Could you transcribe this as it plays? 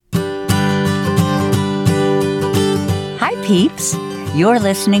peeps. You're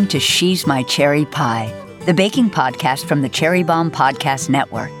listening to She's My Cherry Pie, the baking podcast from the Cherry Bomb Podcast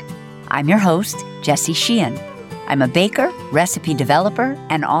Network. I'm your host, Jessie Sheehan. I'm a baker, recipe developer,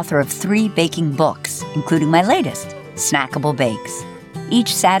 and author of 3 baking books, including my latest, Snackable Bakes.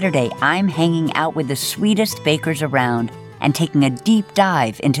 Each Saturday, I'm hanging out with the sweetest bakers around and taking a deep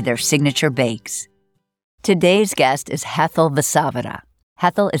dive into their signature bakes. Today's guest is Hetal Vasavada.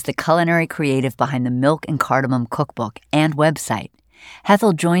 Hetal is the culinary creative behind the Milk and Cardamom cookbook and website.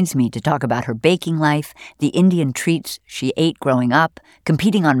 Hetal joins me to talk about her baking life, the Indian treats she ate growing up,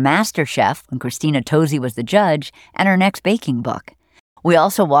 competing on MasterChef when Christina Tosi was the judge, and her next baking book. We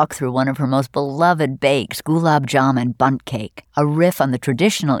also walk through one of her most beloved bakes, Gulab Jamun bundt cake, a riff on the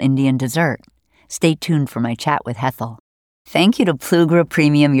traditional Indian dessert. Stay tuned for my chat with Hetal. Thank you to Plugra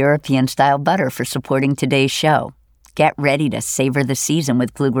Premium European-style butter for supporting today's show. Get ready to savor the season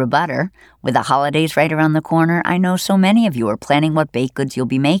with Plugra butter. With the holidays right around the corner, I know so many of you are planning what baked goods you'll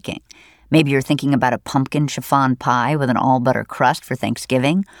be making. Maybe you're thinking about a pumpkin chiffon pie with an all-butter crust for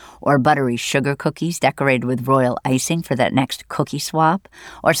Thanksgiving, or buttery sugar cookies decorated with royal icing for that next cookie swap,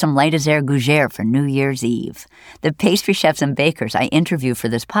 or some light dessert gougere for New Year's Eve. The pastry chefs and bakers I interview for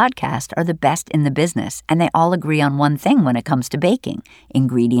this podcast are the best in the business, and they all agree on one thing when it comes to baking: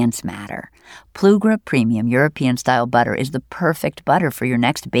 ingredients matter. Plugra Premium European-style butter is the perfect butter for your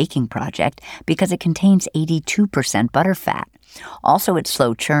next baking project because it contains 82% butter fat. Also, it's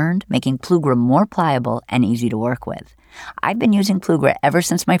slow churned, making Plugra more pliable and easy to work with. I've been using Plugra ever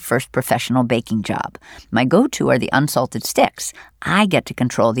since my first professional baking job. My go-to are the unsalted sticks. I get to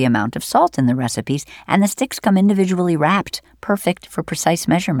control the amount of salt in the recipes, and the sticks come individually wrapped, perfect for precise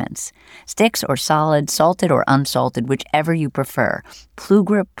measurements. Sticks or solid, salted or unsalted, whichever you prefer,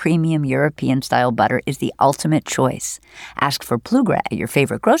 Plugra Premium European-style butter is the ultimate choice. Ask for Plugra at your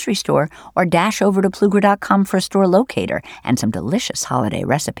favorite grocery store or dash over to Plugra.com for a store locator and some delicious holiday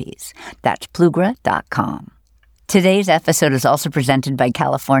recipes. That's Plugra.com. Today's episode is also presented by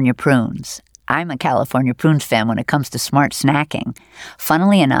California Prunes. I'm a California Prunes fan when it comes to smart snacking.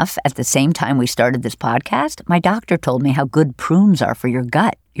 Funnily enough, at the same time we started this podcast, my doctor told me how good prunes are for your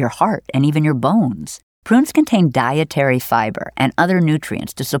gut, your heart, and even your bones. Prunes contain dietary fiber and other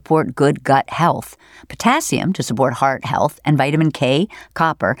nutrients to support good gut health, potassium to support heart health, and vitamin K,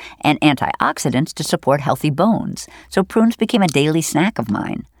 copper, and antioxidants to support healthy bones. So prunes became a daily snack of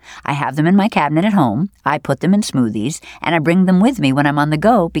mine. I have them in my cabinet at home, I put them in smoothies, and I bring them with me when I'm on the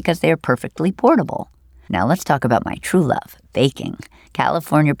go because they are perfectly portable. Now let's talk about my true love, baking.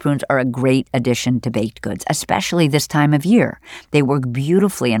 California prunes are a great addition to baked goods, especially this time of year. They work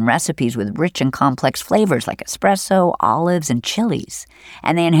beautifully in recipes with rich and complex flavors like espresso, olives, and chilies.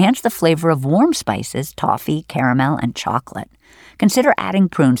 And they enhance the flavor of warm spices, toffee, caramel, and chocolate. Consider adding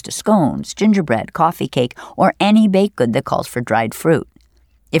prunes to scones, gingerbread, coffee cake, or any baked good that calls for dried fruit.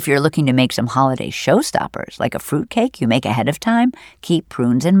 If you're looking to make some holiday showstoppers, like a fruitcake you make ahead of time, keep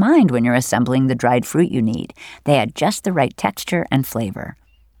prunes in mind when you're assembling the dried fruit you need. They add just the right texture and flavor.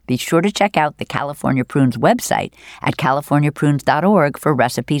 Be sure to check out the California Prunes website at californiaprunes.org for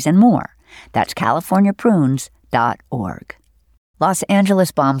recipes and more. That's californiaprunes.org. Los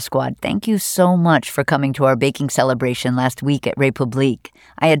Angeles Bomb Squad, thank you so much for coming to our baking celebration last week at Republique.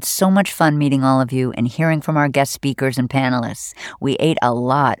 I had so much fun meeting all of you and hearing from our guest speakers and panelists. We ate a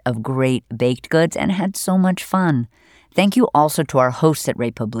lot of great baked goods and had so much fun. Thank you also to our hosts at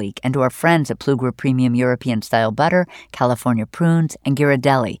Republique and to our friends at Plugra Premium European-style butter, California Prunes, and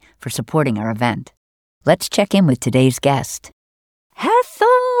Ghirardelli for supporting our event. Let's check in with today's guest.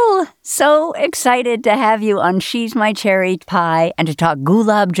 Hetal! So excited to have you on She's My Cherry Pie and to talk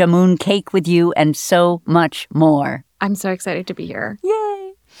Gulab Jamun cake with you and so much more. I'm so excited to be here.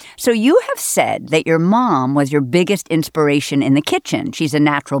 Yay! So you have said that your mom was your biggest inspiration in the kitchen. She's a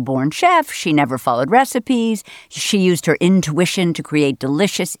natural-born chef. She never followed recipes. She used her intuition to create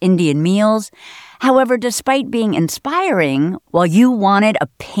delicious Indian meals. However, despite being inspiring, while you wanted a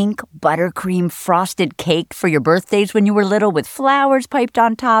pink buttercream frosted cake for your birthdays when you were little with flowers piped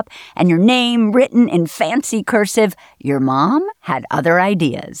on top and your name written in fancy cursive, your mom had other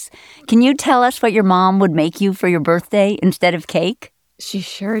ideas. Can you tell us what your mom would make you for your birthday instead of cake? She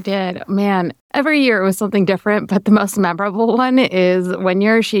sure did. Man, every year it was something different, but the most memorable one is one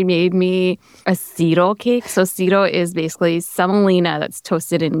year she made me a cereal cake. So cereal is basically semolina that's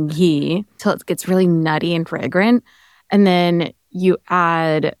toasted in ghee till it gets really nutty and fragrant. And then you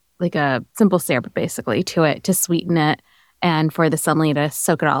add like a simple syrup basically to it to sweeten it and for the semolina to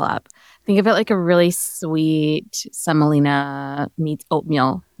soak it all up. Think of it like a really sweet semolina meets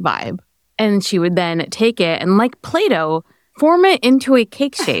oatmeal vibe. And she would then take it and like Play-Doh, form it into a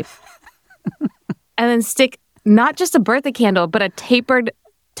cake shape and then stick not just a birthday candle, but a tapered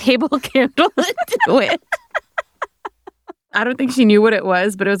table candle into it. I don't think she knew what it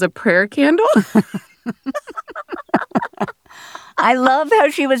was, but it was a prayer candle. I love how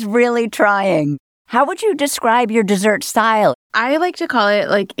she was really trying. How would you describe your dessert style? I like to call it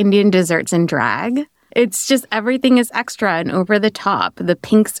like Indian desserts in drag. It's just everything is extra and over the top. The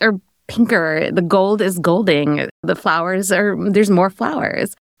pinks are pinker. The gold is golding. The flowers there's more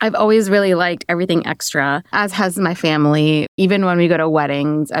flowers. I've always really liked everything extra, as has my family. Even when we go to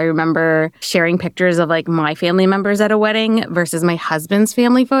weddings, I remember sharing pictures of like my family members at a wedding versus my husband's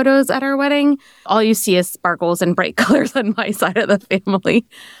family photos at our wedding. All you see is sparkles and bright colors on my side of the family.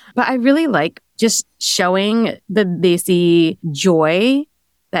 But I really like just showing the desi joy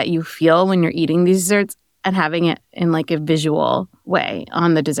that you feel when you're eating these desserts and having it in like a visual way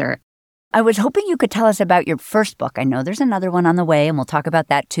on the dessert. I was hoping you could tell us about your first book. I know there's another one on the way, and we'll talk about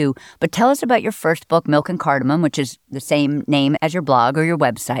that too. But tell us about your first book, Milk and Cardamom, which is the same name as your blog or your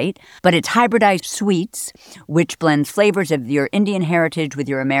website. But it's hybridized sweets, which blends flavors of your Indian heritage with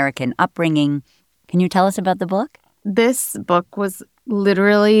your American upbringing. Can you tell us about the book? This book was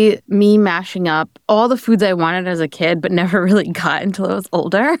literally me mashing up all the foods I wanted as a kid, but never really got until I was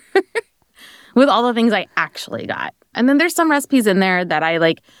older, with all the things I actually got. And then there's some recipes in there that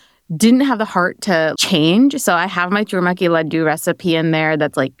I didn't have the heart to change. So I have my Churmaki laddu recipe in there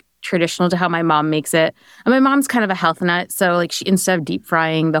that's like traditional to how my mom makes it. And my mom's kind of a health nut. So she, instead of deep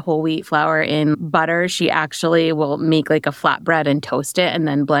frying the whole wheat flour in butter, she actually will make like a flatbread and toast it and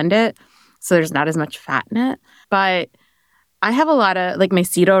then blend it. So there's not as much fat in it. But I have a lot of my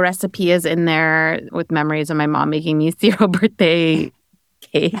Siro recipe is in there with memories of my mom making me Siro birthday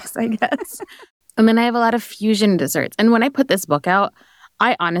cakes, I guess. And then I have a lot of fusion desserts. And when I put this book out,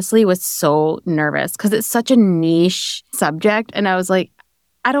 I honestly was so nervous because it's such a niche subject. And I was like,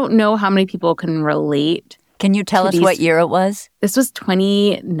 I don't know how many people can relate. Can you tell us what year it was? This was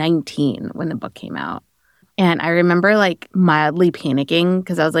 2019 when the book came out. And I remember mildly panicking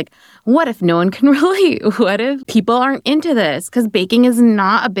because I was like, what if no one can relate? What if people aren't into this? Because baking is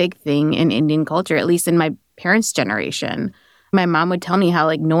not a big thing in Indian culture, at least in my parents' generation. My mom would tell me how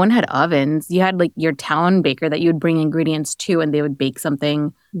no one had ovens. You had your town baker that you would bring ingredients to and they would bake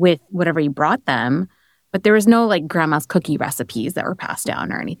something with whatever you brought them. But there was no grandma's cookie recipes that were passed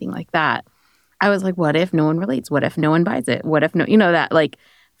down or anything like that. I was like, what if no one relates? What if no one buys it? What if no, that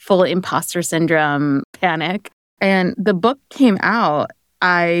full imposter syndrome panic. And the book came out.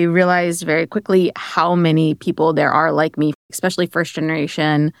 I realized very quickly how many people there are like me, especially first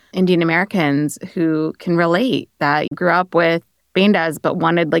generation Indian Americans who can relate, that grew up with bendas but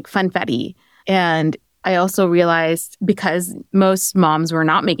wanted funfetti. And I also realized because most moms were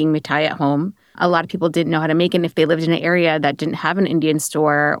not making mithai at home, a lot of people didn't know how to make it. And if they lived in an area that didn't have an Indian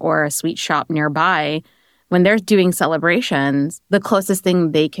store or a sweet shop nearby, when they're doing celebrations, the closest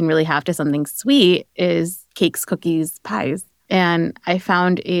thing they can really have to something sweet is cakes, cookies, pies. And I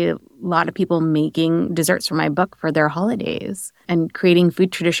found a lot of people making desserts for my book for their holidays and creating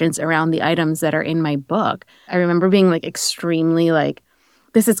food traditions around the items that are in my book. I remember being extremely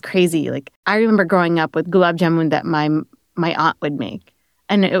this is crazy. I remember growing up with Gulab Jamun that my aunt would make.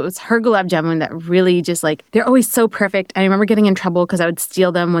 And it was her Gulab Jamun that really just they're always so perfect. I remember getting in trouble because I would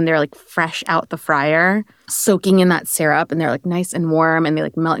steal them when they're fresh out the fryer, soaking in that syrup, and they're nice and warm and they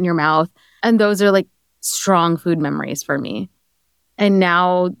melt in your mouth. And those are strong food memories for me. And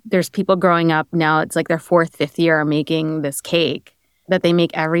now there's people growing up. Now it's their fourth, fifth year making this cake that they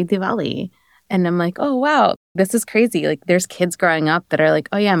make every Diwali. And I'm like, oh, wow, this is crazy. There's kids growing up that are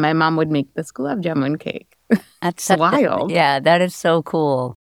oh, yeah, my mom would make this Gulab Jamun cake. That's wild. Yeah, that is so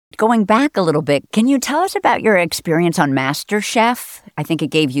cool. Going back a little bit, can you tell us about your experience on MasterChef? I think it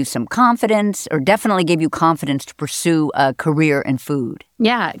gave you some confidence, or definitely gave you confidence to pursue a career in food.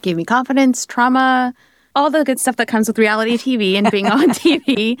 Yeah, it gave me confidence, trauma, all the good stuff that comes with reality TV and being on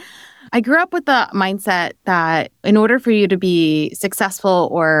TV. I grew up with the mindset that in order for you to be successful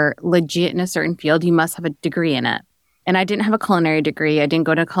or legit in a certain field, you must have a degree in it. And I didn't have a culinary degree. I didn't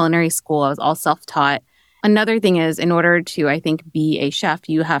go to culinary school. I was all self-taught. Another thing is, in order to, I think, be a chef,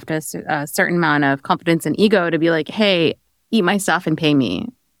 you have to a certain amount of confidence and ego to be hey, eat my stuff and pay me.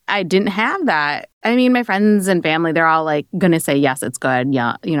 I didn't have that. I mean, my friends and family, they're all going to say, yes, it's good.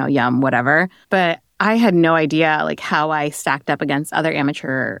 Yeah, yum, whatever. But I had no idea how I stacked up against other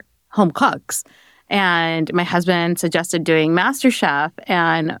amateur home cooks. And my husband suggested doing MasterChef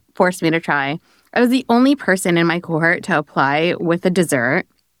and forced me to try. I was the only person in my cohort to apply with a dessert.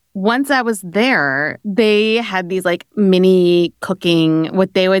 Once I was there, they had these mini cooking,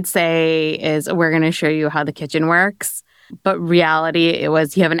 what they would say is, we're going to show you how the kitchen works. But reality, it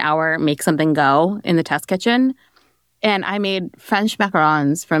was you have an hour, make something go in the test kitchen. And I made French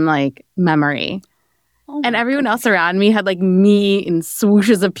macarons from like memory. And everyone else around me had like meat and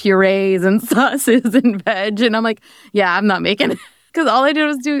swooshes of purees and sauces and veg. And I'm like, yeah, I'm not making it. Because all I did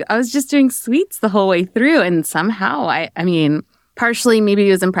was I was just doing sweets the whole way through. And somehow, I mean, partially maybe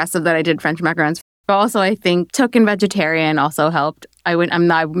it was impressive that I did French macarons. But also I think cooking vegetarian also helped. I'm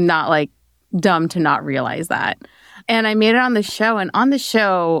not like dumb to not realize that. And I made it on the show. And on the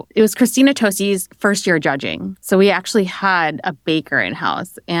show, it was Christina Tosi's first year judging. So we actually had a baker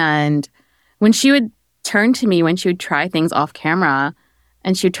in-house. And when she would turn to me, when she would try things off camera,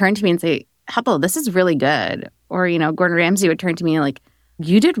 and she would turn to me and say, Hetal, this is really good. Or, Gordon Ramsay would turn to me and like,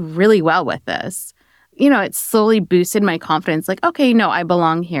 you did really well with this. It slowly boosted my confidence. Like, okay, no, I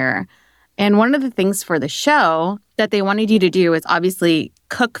belong here. And one of the things for the show that they wanted you to do is obviously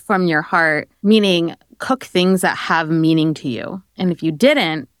cook from your heart, meaning cook things that have meaning to you. And if you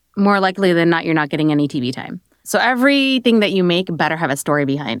didn't, more likely than not, you're not getting any TV time. So everything that you make better have a story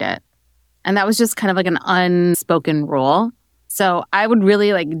behind it. And that was just kind of like an unspoken rule. So I would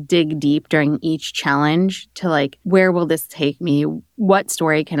really like dig deep during each challenge to like, where will this take me? What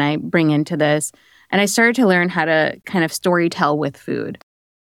story can I bring into this? And I started to learn how to kind of story tell with food.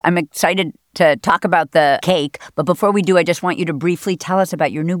 I'm excited to talk about the cake, but before we do, I just want you to briefly tell us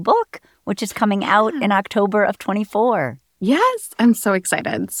about your new book, which is coming out in October of 24. Yes, I'm so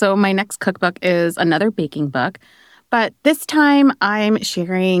excited. So my next cookbook is another baking book, but this time I'm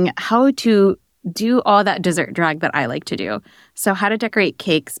sharing how to do all that dessert drag that I like to do. So how to decorate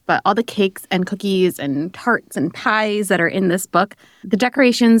cakes, but all the cakes and cookies and tarts and pies that are in this book, the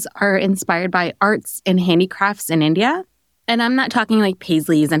decorations are inspired by arts and handicrafts in India. And I'm not talking like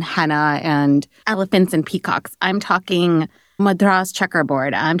paisleys and henna and elephants and peacocks. I'm talking Madras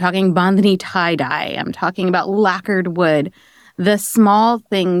checkerboard. I'm talking bandhani tie-dye. I'm talking about lacquered wood. The small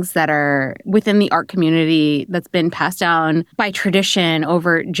things that are within the art community that's been passed down by tradition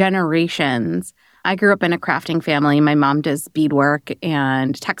over generations. I grew up in a crafting family. My mom does beadwork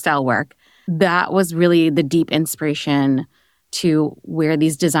and textile work. That was really the deep inspiration to where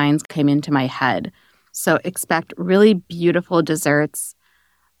these designs came into my head. So expect really beautiful desserts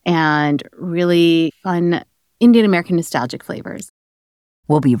and really fun Indian American nostalgic flavors.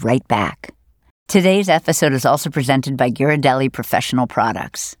 We'll be right back. Today's episode is also presented by Ghirardelli Professional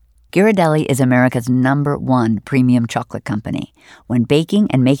Products. Ghirardelli is America's #1 premium chocolate company. When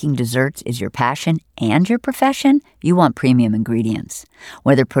baking and making desserts is your passion and your profession, you want premium ingredients.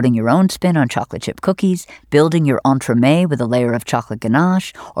 Whether putting your own spin on chocolate chip cookies, building your entremet with a layer of chocolate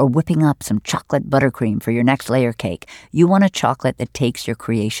ganache, or whipping up some chocolate buttercream for your next layer cake, you want a chocolate that takes your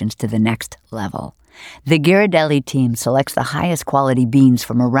creations to the next level. The Ghirardelli team selects the highest quality beans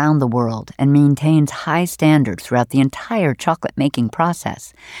from around the world and maintains high standards throughout the entire chocolate making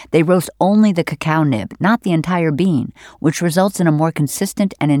process. They roast only the cacao nib, not the entire bean, which results in a more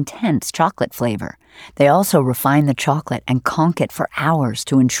consistent and intense chocolate flavor. They also refine the chocolate and conch it for hours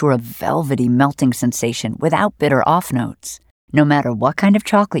to ensure a velvety melting sensation without bitter off notes. No matter what kind of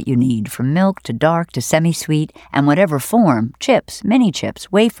chocolate you need, from milk to dark to semi-sweet, and whatever form, chips, mini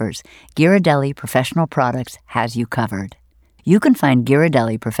chips, wafers, Ghirardelli Professional Products has you covered. You can find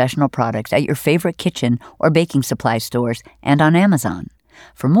Ghirardelli Professional Products at your favorite kitchen or baking supply stores and on Amazon.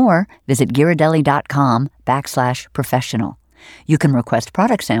 For more, visit Ghirardelli.com/professional. You can request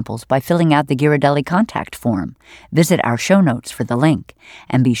product samples by filling out the Ghirardelli contact form. Visit our show notes for the link,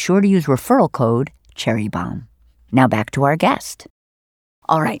 and be sure to use referral code CHERRYBOMB. Now back to our guest.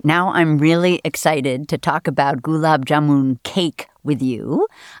 All right, now I'm really excited to talk about Gulab Jamun cake with you.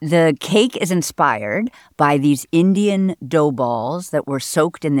 The cake is inspired by these Indian dough balls that were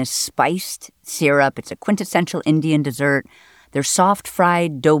soaked in this spiced syrup. It's a quintessential Indian dessert. They're soft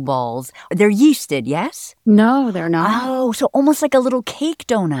fried dough balls. They're yeasted, yes? No, they're not. Oh, so almost like a little cake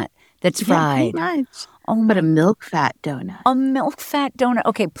donut that's fried. Yeah, pretty much. Oh, but a milk fat donut. A milk fat donut.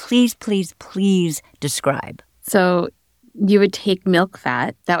 Okay, please describe. So you would take milk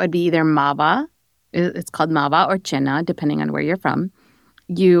fat. That would be either mava. It's called mava or chenna, depending on where you're from.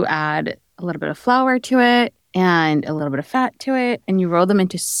 You add a little bit of flour to it and a little bit of fat to it, and you roll them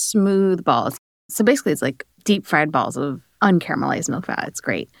into smooth balls. So basically, it's like deep fried balls of uncaramelized milk fat. It's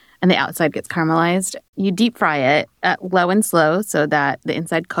great. And the outside gets caramelized. You deep fry it at low and slow so that the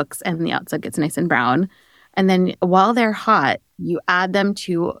inside cooks and the outside gets nice and brown. And then while they're hot, you add them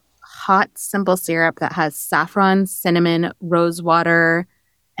to hot, simple syrup that has saffron, cinnamon, rose water,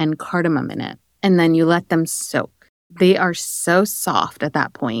 and cardamom in it. And then you let them soak. They are so soft at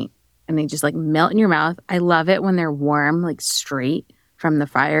that point, and they just like melt in your mouth. I love it when they're warm, like straight from the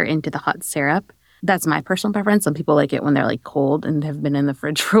fryer into the hot syrup. That's my personal preference. Some people like it when they're like cold and have been in the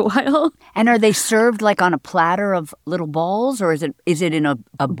fridge for a while. And are they served like on a platter of little balls, or is it in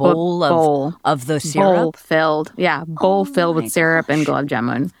a bowl of the syrup? Bowl filled. Yeah, bowl filled with syrup and Gulab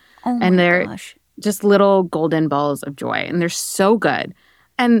Jamun. Oh my and they're gosh. just little golden balls of joy. And they're so good.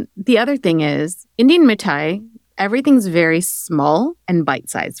 And the other thing is, Indian mithai, everything's very small and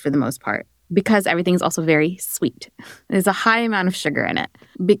bite-sized for the most part, because everything's also very sweet. There's a high amount of sugar in it,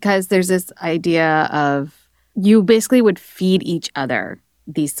 because there's this idea of you basically would feed each other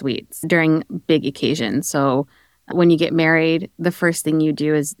these sweets during big occasions. So when you get married, the first thing you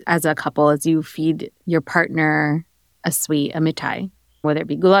do is, as a couple, is you feed your partner a sweet, a mithai, whether it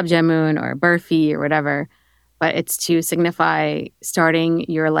be Gulab Jamun or Burfi or whatever. But it's to signify starting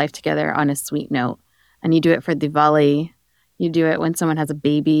your life together on a sweet note. And you do it for Diwali. You do it when someone has a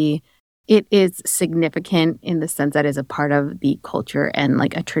baby. It is significant in the sense that it's a part of the culture and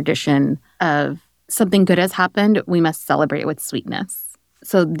like a tradition of something good has happened. We must celebrate with sweetness.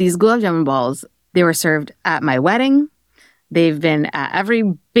 So these Gulab Jamun balls, they were served at my wedding. They've been at every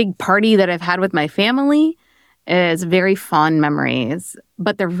big party that I've had with my family. It's very fond memories,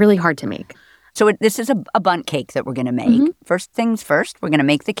 but they're really hard to make. So this is a bundt cake that we're going to make. Mm-hmm. First things first, we're going to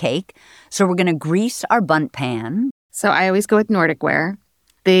make the cake. So we're going to grease our bundt pan. So I always go with Nordic Ware.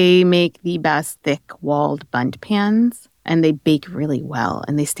 They make the best thick-walled bundt pans, and they bake really well,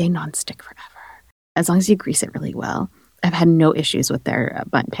 and they stay nonstick forever. As long as you grease it really well. I've had no issues with their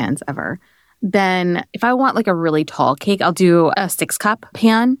bundt pans ever. Then if I want like a really tall cake, I'll do a 6-cup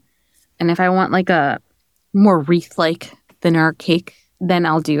pan. And if I want like a more wreath-like thinner cake, then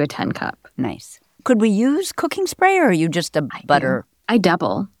I'll do a 10-cup. Nice. Could we use cooking spray, or are you just a butter? I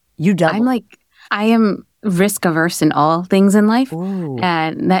double. You double? I am risk averse in all things in life. Ooh.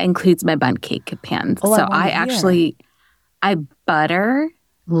 And that includes my bundt cake pans. Oh, so I butter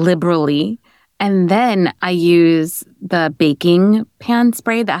liberally, and then I use the baking pan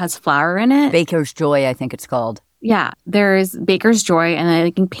spray that has flour in it. Baker's Joy, I think it's called. Yeah, there's Baker's Joy, and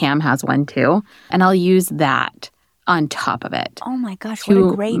I think Pam has one too. And I'll use that on top of it. Oh my gosh, what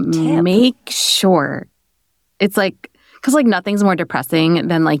a great tip. Make sure it's like, because like nothing's more depressing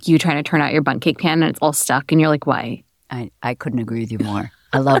than like you trying to turn out your bundt cake pan and it's all stuck and you're like, why? I couldn't agree with you more.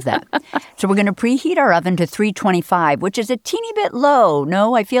 I love that. So we're going to preheat our oven to 325, which is a teeny bit low.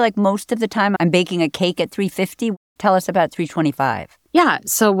 No, I feel like most of the time I'm baking a cake at 350. Tell us about 325. Yeah,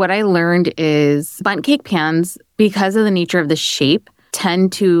 so what I learned is bundt cake pans, because of the nature of the shape,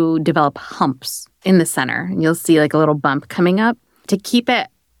 tend to develop humps in the center. And you'll see like a little bump coming up. To keep it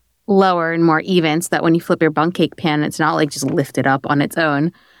lower and more even so that when you flip your bundt cake pan, it's not like just lifted up on its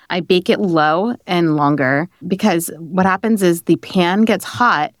own, I bake it low and longer, because what happens is the pan gets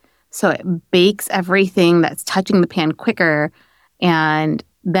hot, so it bakes everything that's touching the pan quicker, and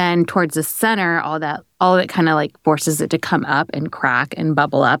then towards the center, all of it kind of like forces it to come up and crack and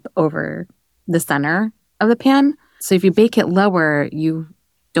bubble up over the center of the pan. So if you bake it lower, you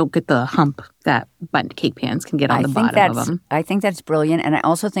don't get the hump that bundt cake pans can get on the bottom of them. I think that's brilliant. And I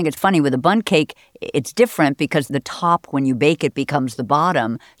also think it's funny with a bundt cake, it's different because the top, when you bake it, becomes the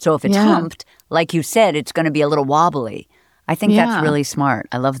bottom. So if it's humped, like you said, it's going to be a little wobbly. I think that's really smart.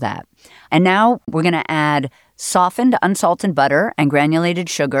 I love that. And now we're going to add softened, unsalted butter and granulated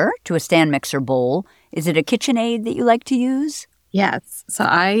sugar to a stand mixer bowl. Is it a KitchenAid that you like to use? Yes. So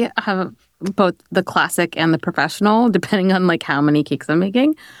I have both the classic and the professional, depending on like how many cakes I'm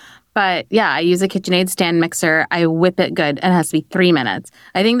making. But yeah, I use a KitchenAid stand mixer. I whip it good, and it has to be 3 minutes.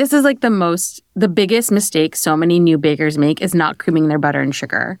 I think this is like the biggest mistake so many new bakers make is not creaming their butter and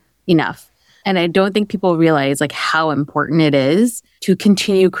sugar enough. And I don't think people realize like how important it is to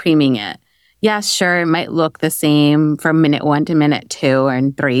continue creaming it. Yes, sure, it might look the same from minute 1 to minute 2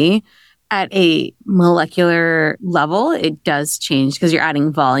 and 3. At a molecular level, it does change because you're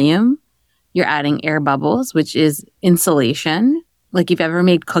adding volume. You're adding air bubbles, which is insulation. Like you've ever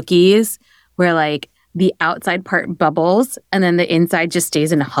made cookies where like the outside part bubbles and then the inside just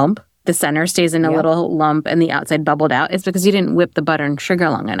stays in a hump. The center stays in a little lump and the outside bubbled out. It's because you didn't whip the butter and sugar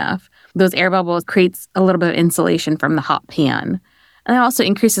long enough. Those air bubbles creates a little bit of insulation from the hot pan. And it also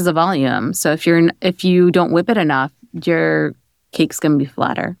increases the volume. So if you don't whip it enough, your cake's going to be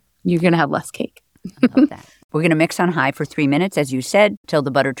flatter. You're going to have less cake. I love that. We're going to mix on high for 3 minutes, as you said, till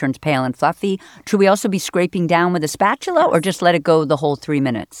the butter turns pale and fluffy. Should we also be scraping down with a spatula or just let it go the whole 3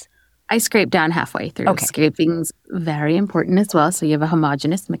 minutes? I scrape down halfway through. Okay. Scraping's very important as well, so you have a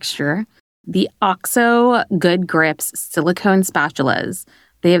homogeneous mixture. The OXO Good Grips silicone spatulas,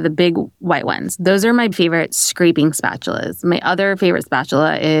 they have the big white ones. Those are my favorite scraping spatulas. My other favorite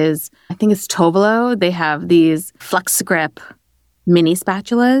spatula is, I think it's Tovolo. They have these Flex Grip mini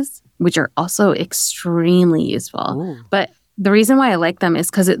spatulas. which are also extremely useful. Ooh. But the reason why I like them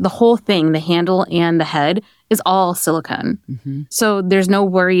is because the whole thing, the handle and the head, is all silicone. Mm-hmm. So there's no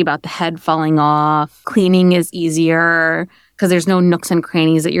worry about the head falling off. Cleaning is easier because there's no nooks and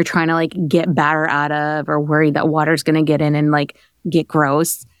crannies that you're trying to like get batter out of or worried that water's going to get in and like get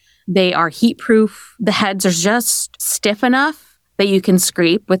gross. They are heat proof. The heads are just stiff enough that you can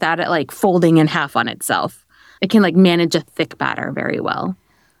scrape without it like folding in half on itself. It can like manage a thick batter very well.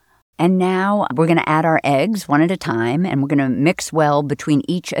 And now we're going to add our eggs one at a time, and we're going to mix well between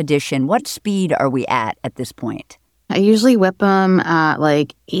each addition. What speed are we at this point? I usually whip them at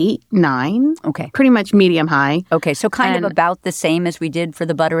like 8, 9. Okay. Pretty much medium high. Okay, so kind of about the same as we did for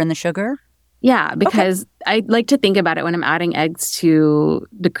the butter and the sugar? Yeah, because I like to think about it when I'm adding eggs to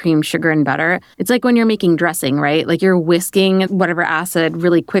the cream, sugar, and butter. It's like when you're making dressing, right? Like you're whisking whatever acid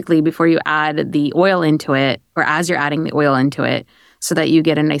really quickly before you add the oil into it, or as you're adding the oil into it, so that you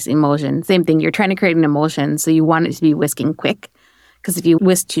get a nice emulsion. Same thing, you're trying to create an emulsion, so you want it to be whisking quick. Because if you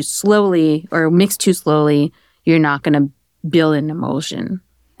whisk too slowly or mix too slowly, you're not going to build an emulsion,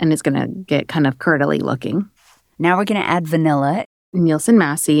 and it's going to get kind of curdly looking. Now we're going to add vanilla. Nielsen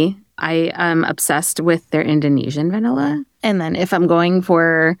Massey. I am obsessed with their Indonesian vanilla. And then if I'm going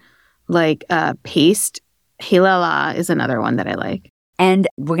for like a paste, Hetal is another one that I like. And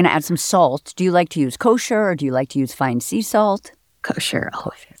we're going to add some salt. Do you like to use kosher or do you like to use fine sea salt? Kosher,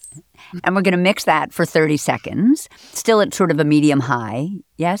 always. And we're going to mix that for 30 seconds. Still at sort of a medium high.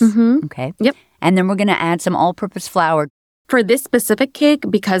 Yes? Mm-hmm. Okay. Yep. And then we're going to add some all-purpose flour. For this specific cake,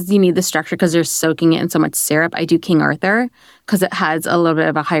 because you need the structure because you're soaking it in so much syrup, I do King Arthur because it has a little bit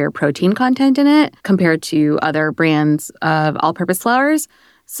of a higher protein content in it compared to other brands of all-purpose flours.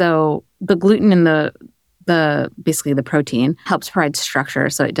 So the gluten and the basically the protein helps provide structure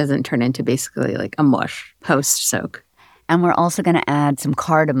so it doesn't turn into basically like a mush post-soak. And we're also going to add some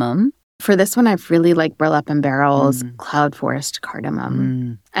cardamom. For this one, I've really liked Burlap and Barrel's Cloud Forest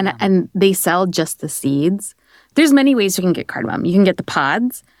cardamom. And they sell just the seeds. There's many ways you can get cardamom. You can get the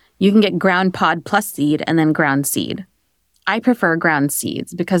pods. You can get ground pod plus seed and then ground seed. I prefer ground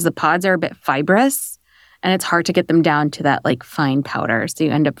seeds because the pods are a bit fibrous and it's hard to get them down to that like fine powder. So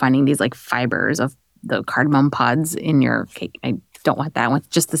you end up finding these like fibers of the cardamom pods in your cake. I don't want that. I want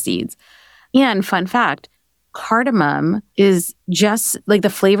just the seeds. And fun fact, cardamom is just like the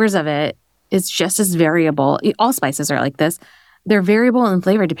flavors of it is just as variable. All spices are like this. They're variable in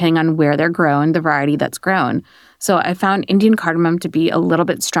flavor depending on where they're grown, the variety that's grown. So I found Indian cardamom to be a little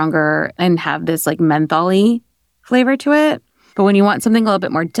bit stronger and have this like menthol-y flavor to it. But when you want something a little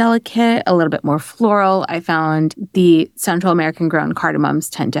bit more delicate, a little bit more floral, I found the Central American grown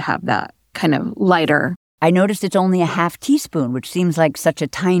cardamoms tend to have that kind of lighter. I noticed it's only a half teaspoon, which seems like such a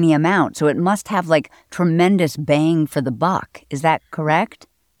tiny amount. So it must have like tremendous bang for the buck. Is that correct?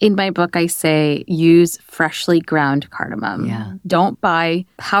 In my book, I say use freshly ground cardamom. Yeah. Don't buy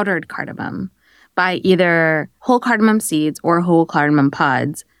powdered cardamom. Buy either whole cardamom seeds or whole cardamom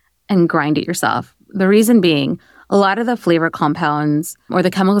pods and grind it yourself. The reason being, a lot of the flavor compounds or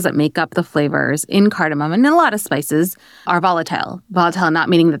the chemicals that make up the flavors in cardamom and in a lot of spices are volatile. Volatile not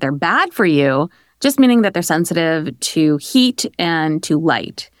meaning that they're bad for you, just meaning that they're sensitive to heat and to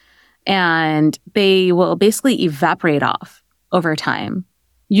light. And they will basically evaporate off over time.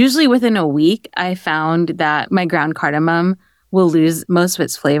 Usually within a week, I found that my ground cardamom will lose most of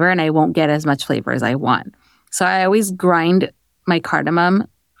its flavor and I won't get as much flavor as I want. So I always grind my cardamom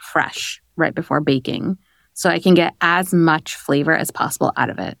fresh right before baking so I can get as much flavor as possible out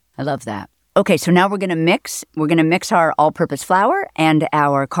of it. I love that. Okay, so now we're going to mix. We're going to mix our all-purpose flour and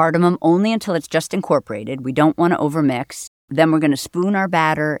our cardamom only until it's just incorporated. We don't want to overmix. Then we're going to spoon our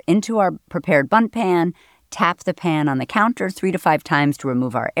batter into our prepared bundt pan, tap the pan on the counter 3 to 5 times to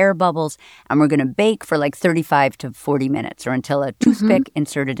remove our air bubbles, and we're going to bake for like 35 to 40 minutes or until a toothpick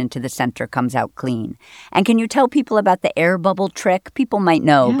inserted into the center comes out clean. And can you tell people about the air bubble trick? People might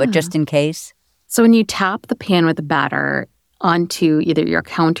know, but just in case. So when you tap the pan with the batter onto either your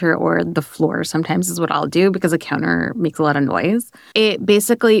counter or the floor, sometimes is what I'll do because the counter makes a lot of noise. It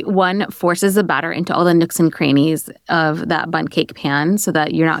basically, one, forces the batter into all the nooks and crannies of that bundt cake pan so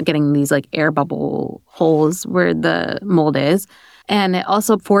that you're not getting these like air bubble holes where the mold is. And it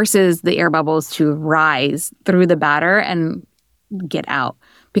also forces the air bubbles to rise through the batter and get out.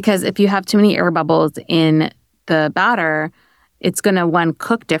 Because if you have too many air bubbles in the batter, it's going to, one,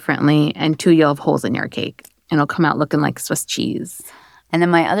 cook differently, and two, you'll have holes in your cake. And it'll come out looking like Swiss cheese. And then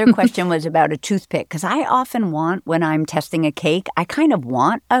my other question was about a toothpick, because I often want, when I'm testing a cake, I kind of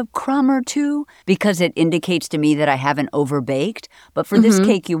want a crumb or two because it indicates to me that I haven't overbaked. But for this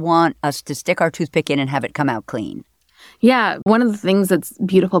cake, you want us to stick our toothpick in and have it come out clean. Yeah, one of the things that's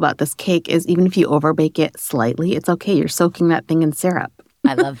beautiful about this cake is even if you overbake it slightly, it's okay. You're soaking that thing in syrup.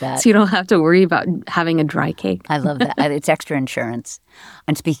 I love that. So you don't have to worry about having a dry cake. I love that. It's extra insurance.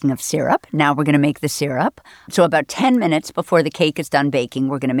 And speaking of syrup, now we're going to make the syrup. So about 10 minutes before the cake is done baking,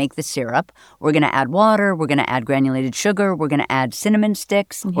 we're going to make the syrup. We're going to add water. We're going to add granulated sugar. We're going to add cinnamon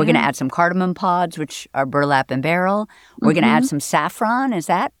sticks. Yeah. We're going to add some cardamom pods, which are burlap and barrel. We're going to add some saffron. Is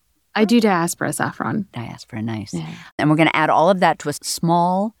that? I do diaspora saffron. Diaspora, nice. Yeah. And we're going to add all of that to a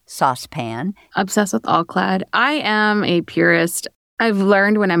small saucepan. Obsessed with all-clad. I am a purist. I've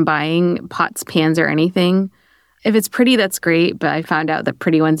learned when I'm buying pots, pans, or anything, if it's pretty, that's great. But I found out that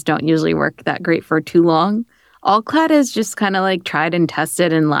pretty ones don't usually work that great for too long. All-clad is just kind of like tried and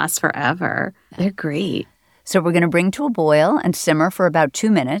tested and lasts forever. They're great. So we're going to bring to a boil and simmer for about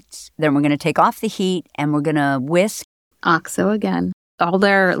 2 minutes. Then we're going to take off the heat and we're going to whisk. OXO again. All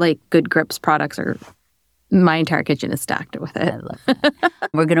their like Good Grips products are, my entire kitchen is stacked with it. I love that.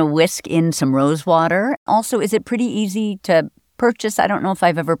 We're going to whisk in some rose water. Also, is it pretty easy to purchase? I don't know if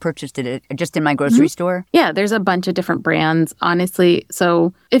I've ever purchased it just in my grocery store. Yeah, there's a bunch of different brands, honestly.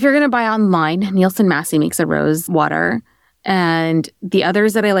 So if you're going to buy online, Nielsen Massey makes a rose water. And the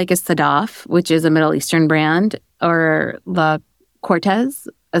others that I like is Sadaf, which is a Middle Eastern brand, or La Cortez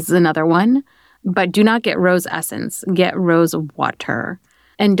is another one. But do not get rose essence. Get rose water.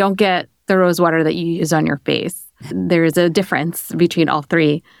 And don't get the rose water that you use on your face. There is a difference between all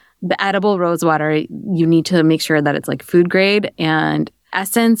three. The edible rose water, you need to make sure that it's like food grade. And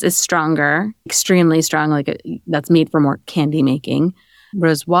essence is stronger, extremely strong, that's made for more candy making.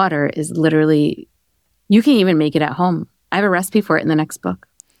 Rose water is literally, you can even make it at home. I have a recipe for it in the next book,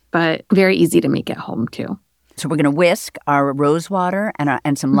 but very easy to make at home too. So we're going to whisk our rose water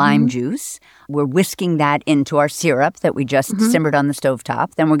and some lime juice. We're whisking that into our syrup that we just simmered on the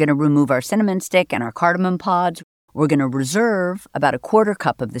stovetop. Then we're going to remove our cinnamon stick and our cardamom pods. We're going to reserve about 1/4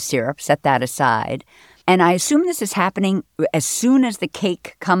 cup of the syrup, set that aside. And I assume this is happening as soon as the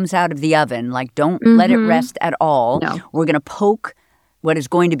cake comes out of the oven. Like, don't let it rest at all. No. We're going to poke what is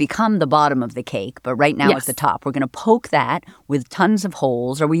going to become the bottom of the cake, but right now it's the top. We're going to poke that with tons of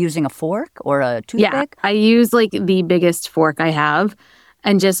holes. Are we using a fork or a toothpick? Yeah, I use like the biggest fork I have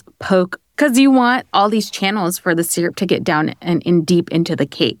and just poke, because you want all these channels for the syrup to get down and in deep into the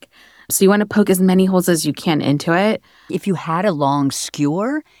cake. So you want to poke as many holes as you can into it. If you had a long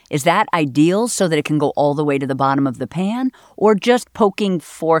skewer, is that ideal so that it can go all the way to the bottom of the pan, or just poking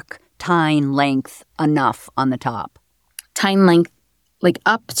fork tine length enough on the top? Tine length, like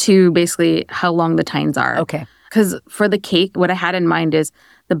up to basically how long the tines are. Okay. Because for the cake, what I had in mind is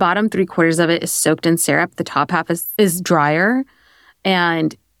the bottom 3/4 of it is soaked in syrup. The top half is drier.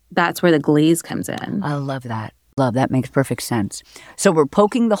 And that's where the glaze comes in. I love that. That makes perfect sense. So we're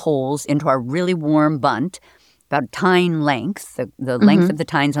poking the holes into our really warm bundt, about tine length, the length of the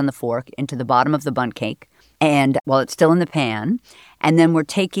tines on the fork, into the bottom of the bundt cake. And while it's still in the pan, and then we're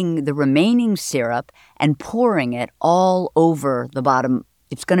taking the remaining syrup and pouring it all over the bottom.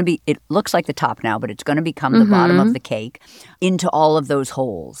 It looks like the top now, but it's going to become the bottom of the cake into all of those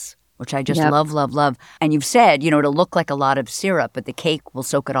holes, which I just love, love, love. And you've said, it'll look like a lot of syrup, but the cake will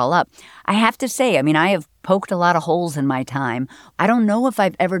soak it all up. I have to say, I have poked a lot of holes in my time. I don't know if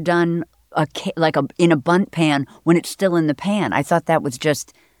I've ever done in a bundt pan when it's still in the pan. I thought that was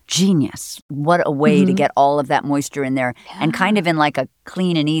just genius. What a way to get all of that moisture in there, and kind of in like a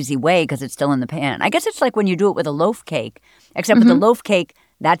clean and easy way because it's still in the pan. I guess it's like when you do it with a loaf cake, except with the loaf cake,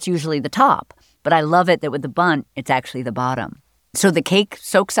 that's usually the top. But I love it that with the bundt, it's actually the bottom. So the cake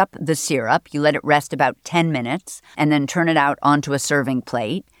soaks up the syrup. You let it rest about 10 minutes and then turn it out onto a serving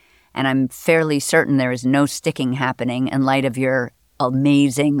plate. And I'm fairly certain there is no sticking happening in light of your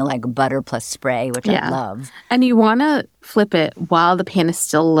amazing butter plus spray, which I love. And you want to flip it while the pan is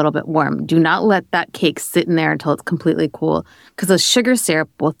still a little bit warm. Do not let that cake sit in there until it's completely cool, because the sugar syrup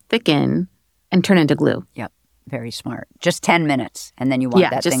will thicken and turn into glue. Yep. Very smart. Just 10 minutes, and then you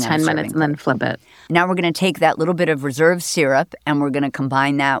want that thing on a serving plate. Yeah, just 10 minutes and then flip it. Now we're going to take that little bit of reserve syrup and we're going to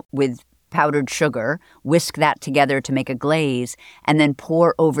combine that with powdered sugar, whisk that together to make a glaze, and then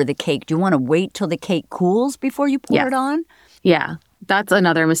pour over the cake. Do you want to wait till the cake cools before you pour it on? Yeah. That's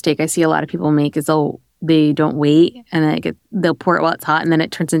another mistake I see a lot of people make is they don't wait, and then they'll pour it while it's hot, and then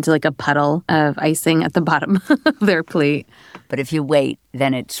it turns into like a puddle of icing at the bottom of their plate. But if you wait,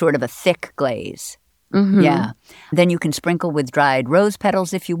 then it's sort of a thick glaze. Yeah. Then you can sprinkle with dried rose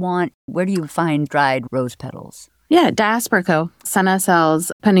petals if you want. Where do you find dried rose petals? Yeah, Diaspora Co. Sana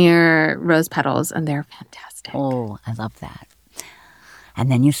sells paneer rose petals, and they're fantastic. Oh, I love that.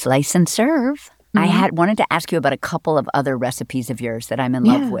 And then you slice and serve. I wanted to ask you about a couple of other recipes of yours that I'm in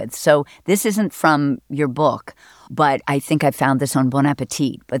love with. So this isn't from your book, but I think I found this on Bon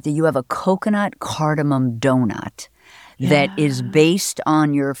Appetit. But you have a coconut cardamom donut that is based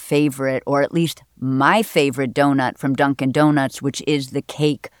on your favorite, or at least my favorite donut from Dunkin' Donuts, which is the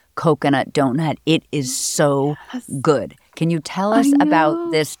cake coconut donut. It is so good. Can you tell us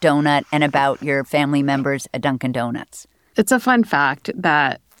about this donut and about your family members at Dunkin' Donuts? It's a fun fact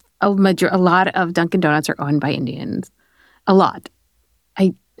that a lot of Dunkin' Donuts are owned by Indians. A lot.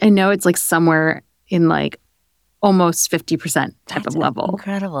 I know it's like somewhere in like almost 50% type of level.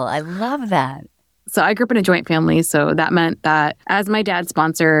 Incredible. I love that. So I grew up in a joint family, so that meant that as my dad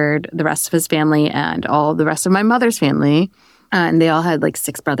sponsored the rest of his family and all the rest of my mother's family, and they all had like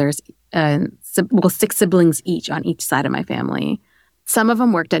 6 brothers, and 6 siblings each on each side of my family. Some of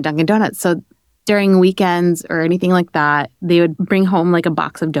them worked at Dunkin' Donuts, so during weekends or anything like that, they would bring home like a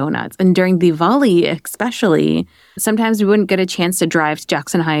box of donuts. And during Diwali especially, sometimes we wouldn't get a chance to drive to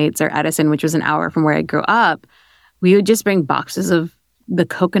Jackson Heights or Edison, which was an hour from where I grew up. We would just bring boxes of the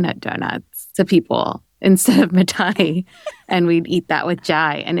coconut donuts to people instead of mithai, and we'd eat that with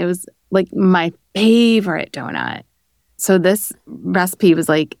jai. And it was like my favorite donut. So this recipe was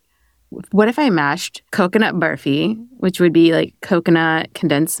like, what if I mashed coconut burfi, which would be like coconut,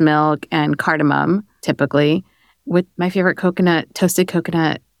 condensed milk, and cardamom, typically, with my favorite toasted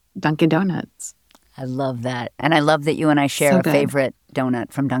coconut Dunkin' Donuts. I love that. And I love that you and I share a favorite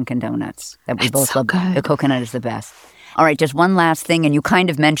donut from Dunkin' Donuts that we both love. Good. The coconut is the best. All right, just one last thing, and you kind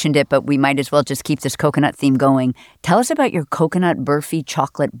of mentioned it, but we might as well just keep this coconut theme going. Tell us about your coconut burfi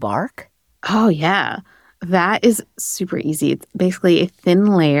chocolate bark. Oh, yeah. That is super easy. It's basically a thin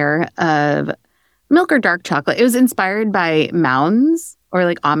layer of milk or dark chocolate. It was inspired by Mounds or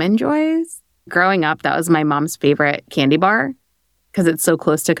like Almond Joys. Growing up, that was my mom's favorite candy bar because it's so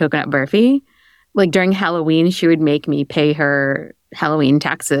close to coconut burfi. Like during Halloween, she would make me pay her Halloween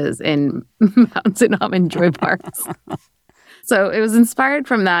taxes in Mounds and Almond Joy bars. So it was inspired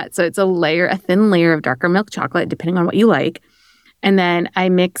from that. So it's a thin layer of darker milk chocolate, depending on what you like. And then I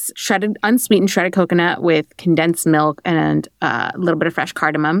mix unsweetened shredded coconut with condensed milk and a little bit of fresh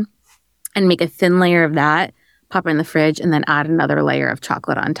cardamom and make a thin layer of that, pop it in the fridge, and then add another layer of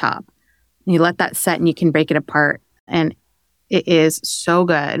chocolate on top. And you let that set and you can break it apart. And it is so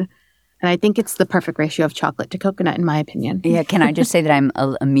good. And I think it's the perfect ratio of chocolate to coconut, in my opinion. Yeah, can I just say that I'm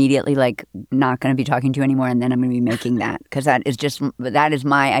immediately like not going to be talking to you anymore, and then I'm going to be making that because that is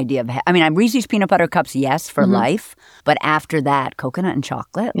my idea of. I'm Reese's peanut butter cups, yes, for life, but after that, coconut and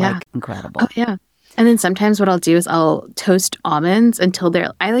chocolate, like incredible. Oh yeah. And then sometimes what I'll do is I'll toast almonds until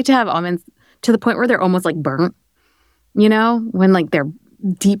I like to have almonds to the point where they're almost like burnt. You know, when like they're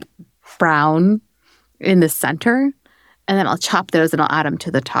deep brown in the center. And then I'll chop those and I'll add them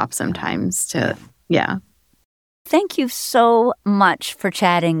to the top sometimes Thank you so much for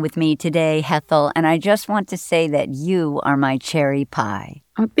chatting with me today, Hetal. And I just want to say that you are my cherry pie.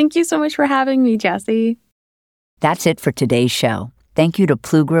 Oh, thank you so much for having me, Jessie. That's it for today's show. Thank you to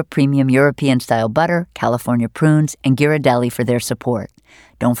Plugra Premium European Style Butter, California Prunes, and Ghirardelli for their support.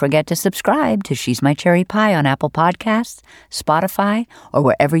 Don't forget to subscribe to She's My Cherry Pie on Apple Podcasts, Spotify, or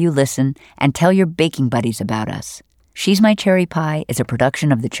wherever you listen, and tell your baking buddies about us. She's My Cherry Pie is a production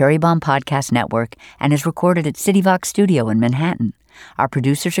of the Cherry Bomb Podcast Network and is recorded at CityVox Studio in Manhattan. Our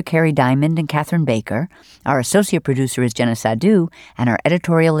producers are Carrie Diamond and Catherine Baker. Our associate producer is Jenna Sadu, and our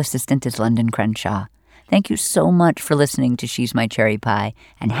editorial assistant is London Crenshaw. Thank you so much for listening to She's My Cherry Pie,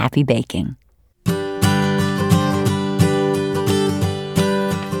 and happy baking.